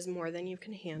kiddo is more than you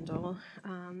can handle.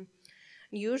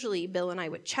 Usually Bill and I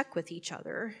would check with each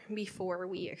other before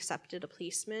we accepted a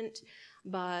placement,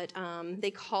 but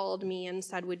they called me and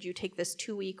said, "Would you take this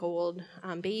 2-week-old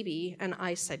baby?" And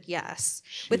I said yes,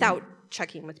 without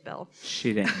checking with Bill.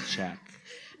 She didn't check.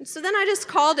 So then I just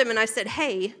called him and I said,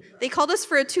 "Hey, they called us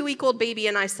for a 2-week-old baby,"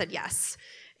 and I said yes.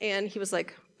 And he was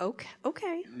like,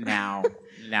 okay. Now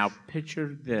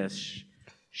picture this.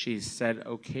 She said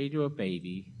okay to a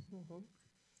baby,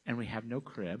 and we have no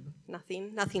crib.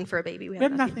 Nothing for a baby. We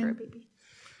have nothing for a baby.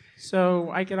 So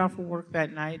I get off of work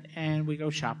that night, and we go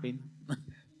shopping.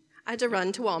 I had to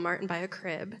run to Walmart and buy a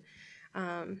crib.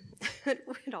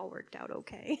 It all worked out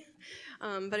okay.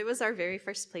 But it was our very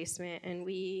first placement, and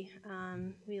we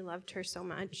loved her so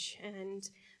much. And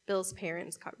Bill's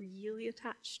parents got really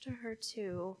attached to her,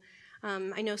 too.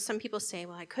 I know some people say,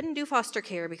 "Well, I couldn't do foster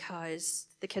care because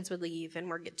the kids would leave and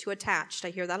get too attached." I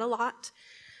hear that a lot.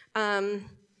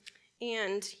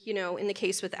 And, in the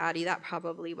case with Addie, that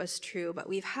probably was true. But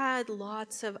we've had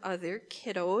lots of other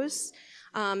kiddos.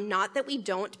 Not that we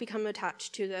don't become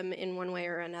attached to them in one way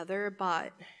or another,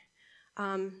 but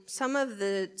some of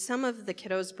the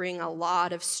kiddos bring a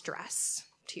lot of stress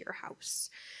to your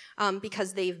house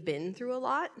because they've been through a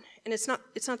lot, and it's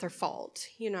not their fault,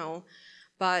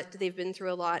 but they've been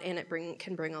through a lot, and it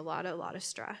can bring a lot of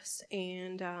stress.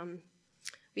 And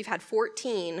we've had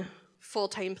 14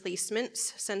 full-time placements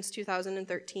since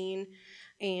 2013.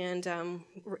 And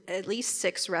at least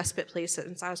 6 respite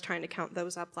placements. I was trying to count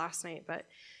those up last night, but,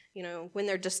 when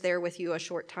they're just there with you a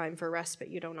short time for respite,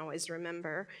 you don't always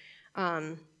remember.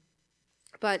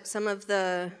 But some of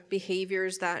the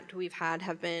behaviors that we've had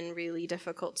have been really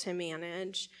difficult to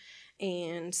manage.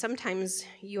 And sometimes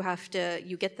you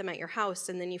get them at your house,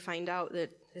 and then you find out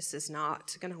that this is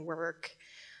not going to work,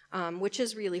 which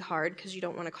is really hard because you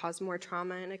don't want to cause more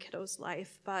trauma in a kiddo's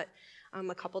life. But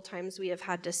a couple times we have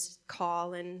had to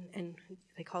call, and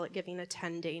they call it giving a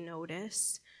 10-day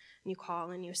notice. And you call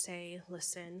and you say,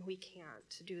 "Listen, we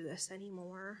can't do this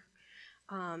anymore."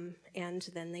 And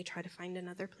then they try to find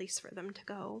another place for them to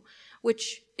go,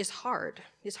 which is hard.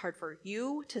 It's hard for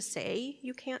you to say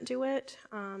you can't do it.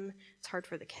 It's hard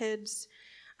for the kids.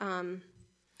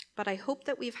 But I hope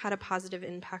that we've had a positive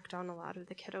impact on a lot of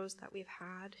the kiddos that we've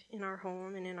had in our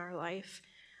home and in our life.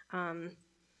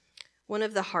 One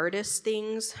of the hardest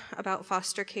things about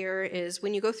foster care is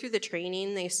when you go through the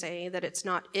training, they say that it's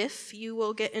not if you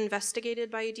will get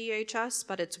investigated by DHS,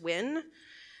 but it's when.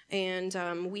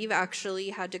 And we've actually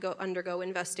had to undergo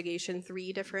investigation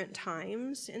 3 different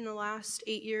times in the last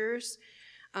 8 years,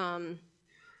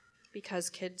 because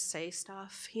kids say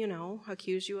stuff,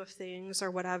 accuse you of things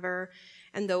or whatever.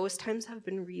 And those times have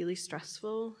been really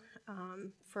stressful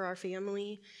for our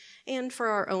family and for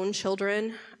our own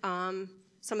children.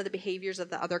 Some of the behaviors of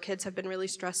the other kids have been really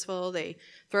stressful. They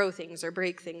throw things or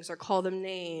break things or call them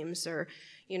names or,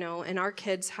 and our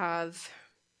kids have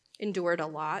endured a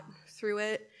lot through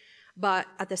it. But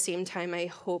at the same time, I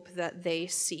hope that they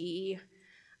see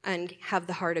and have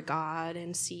the heart of God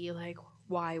and see, like,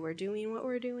 why we're doing what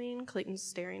we're doing. Clayton's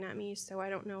staring at me, so I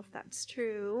don't know if that's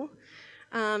true.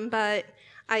 But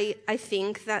I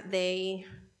think that they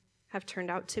have turned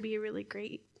out to be really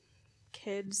great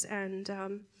kids, and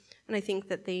I think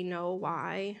that they know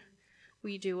why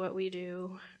we do what we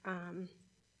do.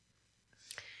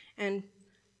 And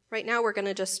right now we're going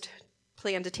to just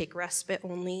plan to take respite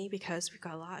only because we've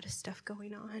got a lot of stuff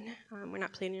going on. We're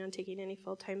not planning on taking any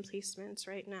full-time placements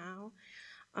right now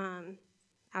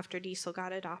after Diesel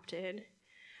got adopted.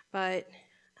 But,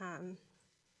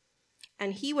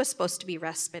 and he was supposed to be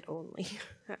respite only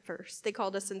at first. They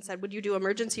called us and said, would you do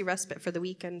emergency respite for the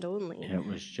weekend only? It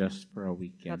was just for a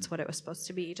weekend. That's what it was supposed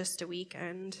to be, just a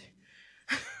weekend.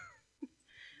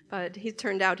 But he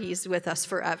turned out he's with us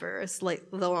forever. It's like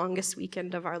the longest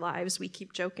weekend of our lives. We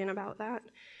keep joking about that.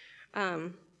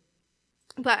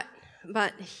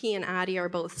 But he and Addie are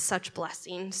both such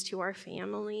blessings to our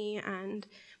family, and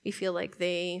we feel like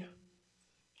they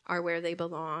are where they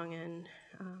belong, and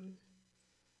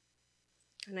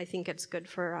I think it's good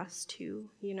for us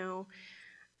too,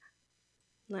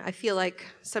 I feel like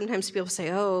sometimes people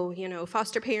say, oh,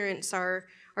 foster parents are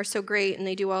so great and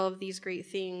they do all of these great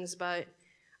things, but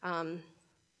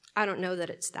I don't know that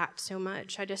it's that so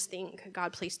much. I just think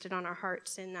God placed it on our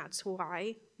hearts, and that's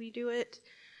why we do it.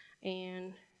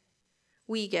 And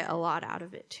we get a lot out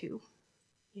of it too.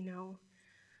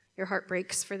 Your heart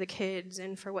breaks for the kids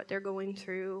and for what they're going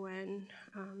through. And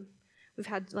we've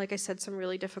had, like I said, some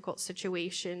really difficult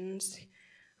situations.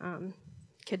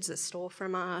 Kids that stole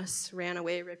from us, ran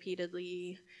away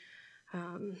repeatedly.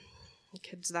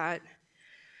 Kids that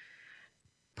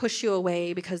push you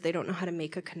away because they don't know how to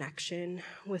make a connection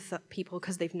with people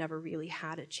because they've never really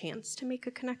had a chance to make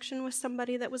a connection with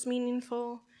somebody that was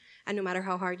meaningful. And no matter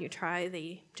how hard you try,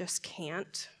 they just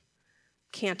can't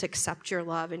accept your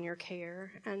love and your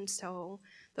care. And so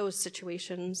those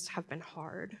situations have been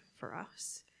hard for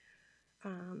us.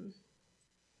 You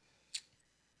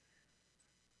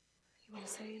want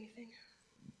to say anything?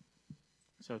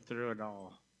 So through it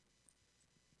all,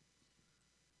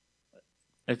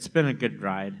 it's been a good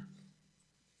ride,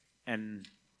 and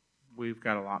we've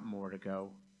got a lot more to go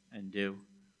and do.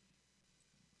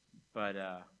 But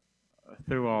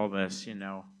through all this,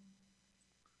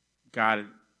 God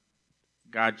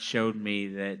showed me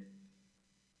that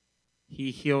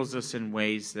He heals us in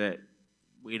ways that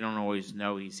we don't always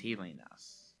know He's healing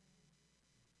us.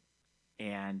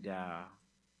 And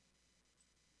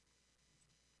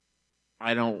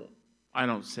I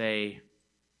don't say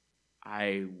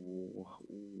I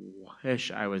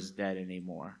wish I was dead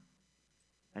anymore.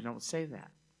 I don't say that.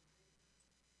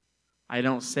 I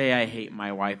don't say I hate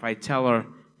my wife. I tell her,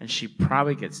 and she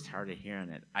probably gets tired of hearing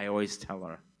it. I always tell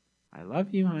her, I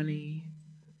love you, honey.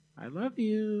 I love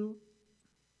you.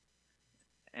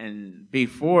 And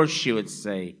before she would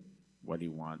say, what do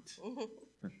you want?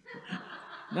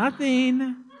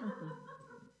 Nothing.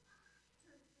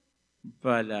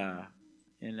 But,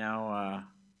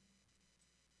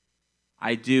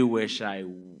 I do wish I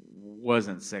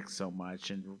wasn't sick so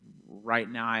much. And right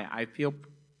now I feel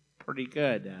pretty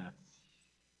good.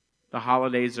 The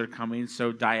holidays are coming,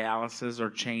 so dialysis are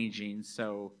changing.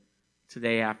 So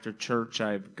today after church,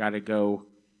 I've got to go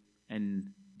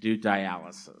and do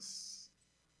dialysis.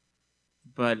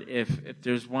 But if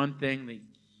there's one thing that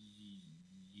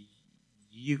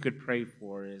you could pray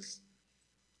for is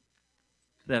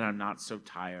that I'm not so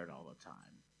tired all the time.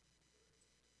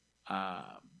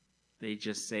 They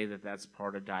just say that that's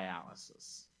part of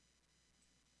dialysis.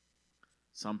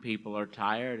 Some people are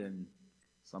tired and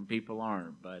some people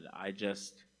aren't, but I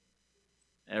just,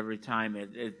 every time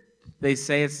they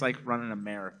say it's like running a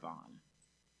marathon.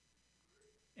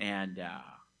 And I've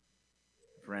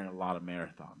ran a lot of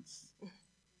marathons.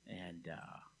 And,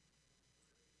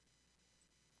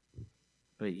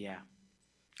 but yeah.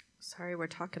 Sorry, we're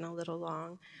talking a little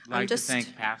long. I'd like to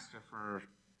thank Pastor for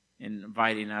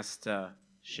inviting us to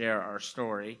share our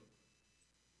story,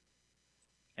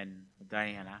 and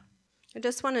Diana. I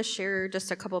just want to share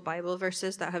just a couple Bible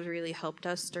verses that have really helped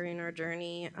us during our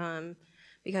journey,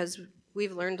 because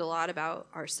we've learned a lot about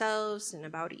ourselves and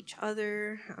about each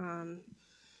other.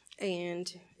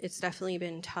 And it's definitely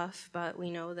been tough, but we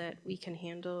know that we can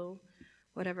handle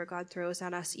whatever God throws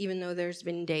at us, even though there's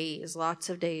been days, lots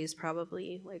of days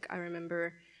probably. Like I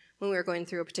remember when we were going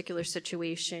through a particular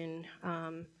situation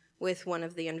with one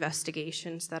of the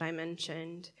investigations that I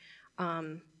mentioned,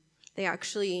 they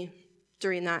actually,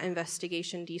 during that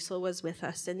investigation, Diesel was with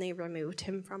us and they removed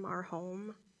him from our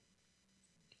home.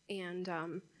 And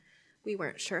we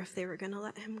weren't sure if they were going to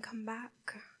let him come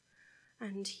back.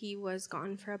 And he was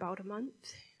gone for about a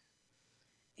month.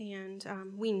 And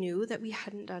we knew that we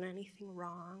hadn't done anything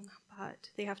wrong, but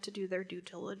they have to do their due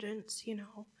diligence, you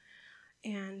know.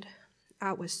 And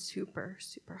that was super,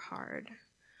 super hard.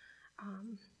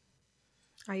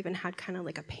 I even had kind of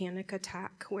like a panic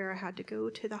attack where I had to go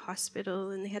to the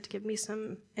hospital and they had to give me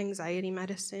some anxiety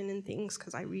medicine and things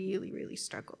because I really, really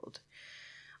struggled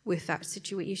with that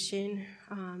situation.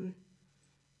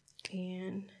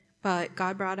 But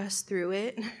God brought us through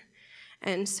it.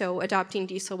 And so adopting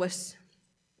Diesel was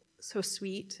so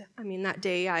sweet. I mean, that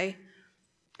day I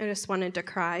just wanted to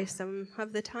cry some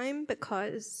of the time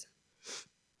because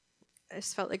I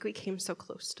just felt like we came so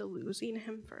close to losing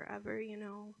him forever, you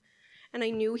know. And I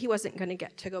knew he wasn't going to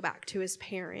get to go back to his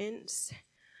parents.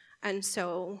 And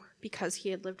so because he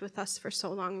had lived with us for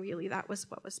so long, really that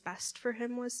was what was best for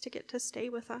him, was to get to stay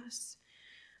with us.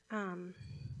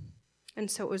 And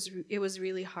so it was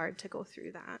really hard to go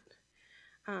through that.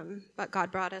 But God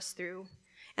brought us through.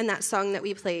 And that song that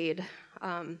we played,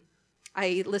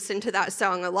 I listened to that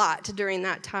song a lot during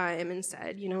that time and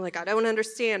said, you know, like, I don't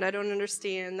understand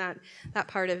that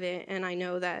part of it. And I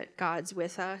know that God's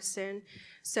with us. And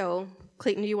so,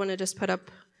 Clayton, do you want to just put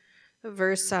up a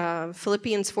verse?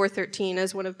 Philippians 4:13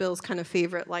 is one of Bill's kind of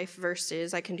favorite life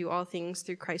verses. I can do all things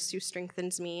through Christ who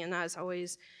strengthens me. And that is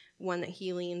always one that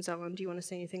he leans on. Do you want to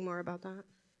say anything more about that?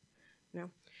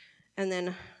 No. And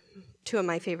then two of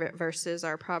my favorite verses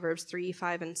are Proverbs 3,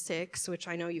 5, and 6, which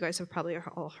I know you guys have probably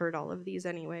all heard all of these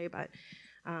anyway, but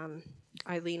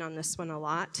I lean on this one a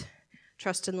lot.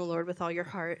 Trust in the Lord with all your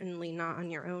heart and lean not on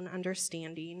your own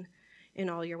understanding. In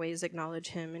all your ways acknowledge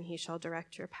him and he shall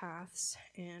direct your paths.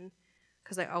 And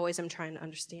because I always am trying to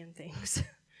understand things.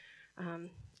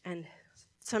 And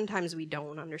sometimes we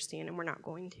don't understand and we're not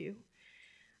going to.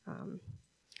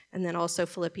 And then also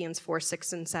Philippians 4,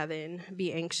 6, and 7,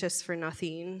 be anxious for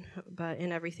nothing, but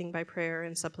in everything by prayer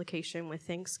and supplication with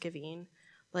thanksgiving,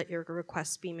 let your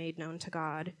requests be made known to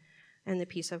God, and the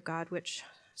peace of God, which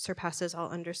surpasses all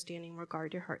understanding, will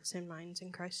guard your hearts and minds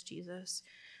in Christ Jesus.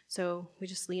 So we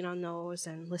just lean on those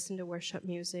and listen to worship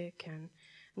music, and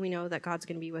we know that God's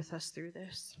going to be with us through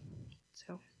this.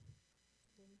 So.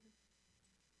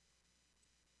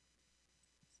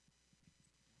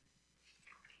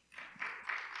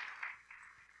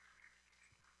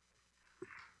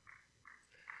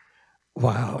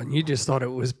 Wow, and you just thought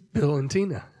it was Bill and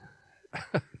Tina.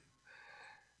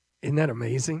 Isn't that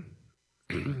amazing?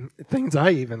 Things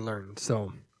I even learned.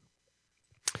 So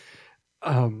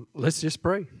let's just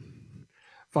pray.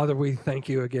 Father, we thank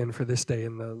you again for this day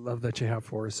and the love that you have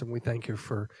for us, and we thank you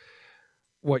for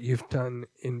what you've done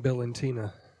in Bill and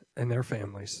Tina and their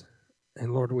families.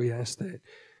 And Lord, we ask that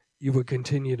you would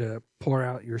continue to pour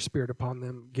out your Spirit upon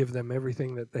them, give them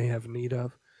everything that they have need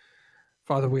of.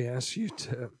 Father, we ask you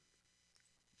to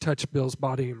touch Bill's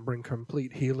body and bring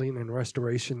complete healing and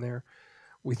restoration there.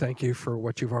 We thank you for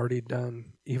what you've already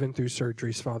done, even through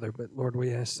surgeries, Father. But Lord,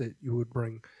 we ask that you would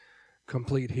bring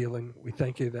complete healing. We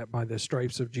thank you that by the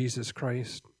stripes of Jesus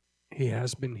Christ, he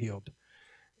has been healed.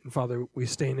 And Father, we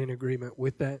stand in agreement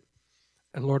with that.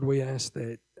 And Lord, we ask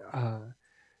that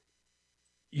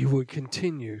you would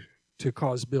continue to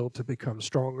cause Bill to become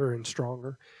stronger and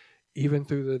stronger, even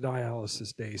through the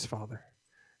dialysis days, Father.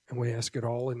 And we ask it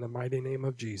all in the mighty name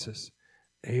of Jesus.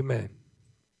 Amen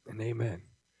and amen.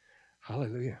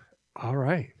 Hallelujah. All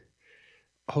right.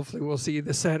 Hopefully we'll see you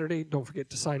this Saturday. Don't forget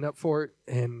to sign up for it.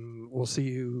 And we'll see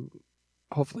you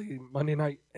hopefully Monday night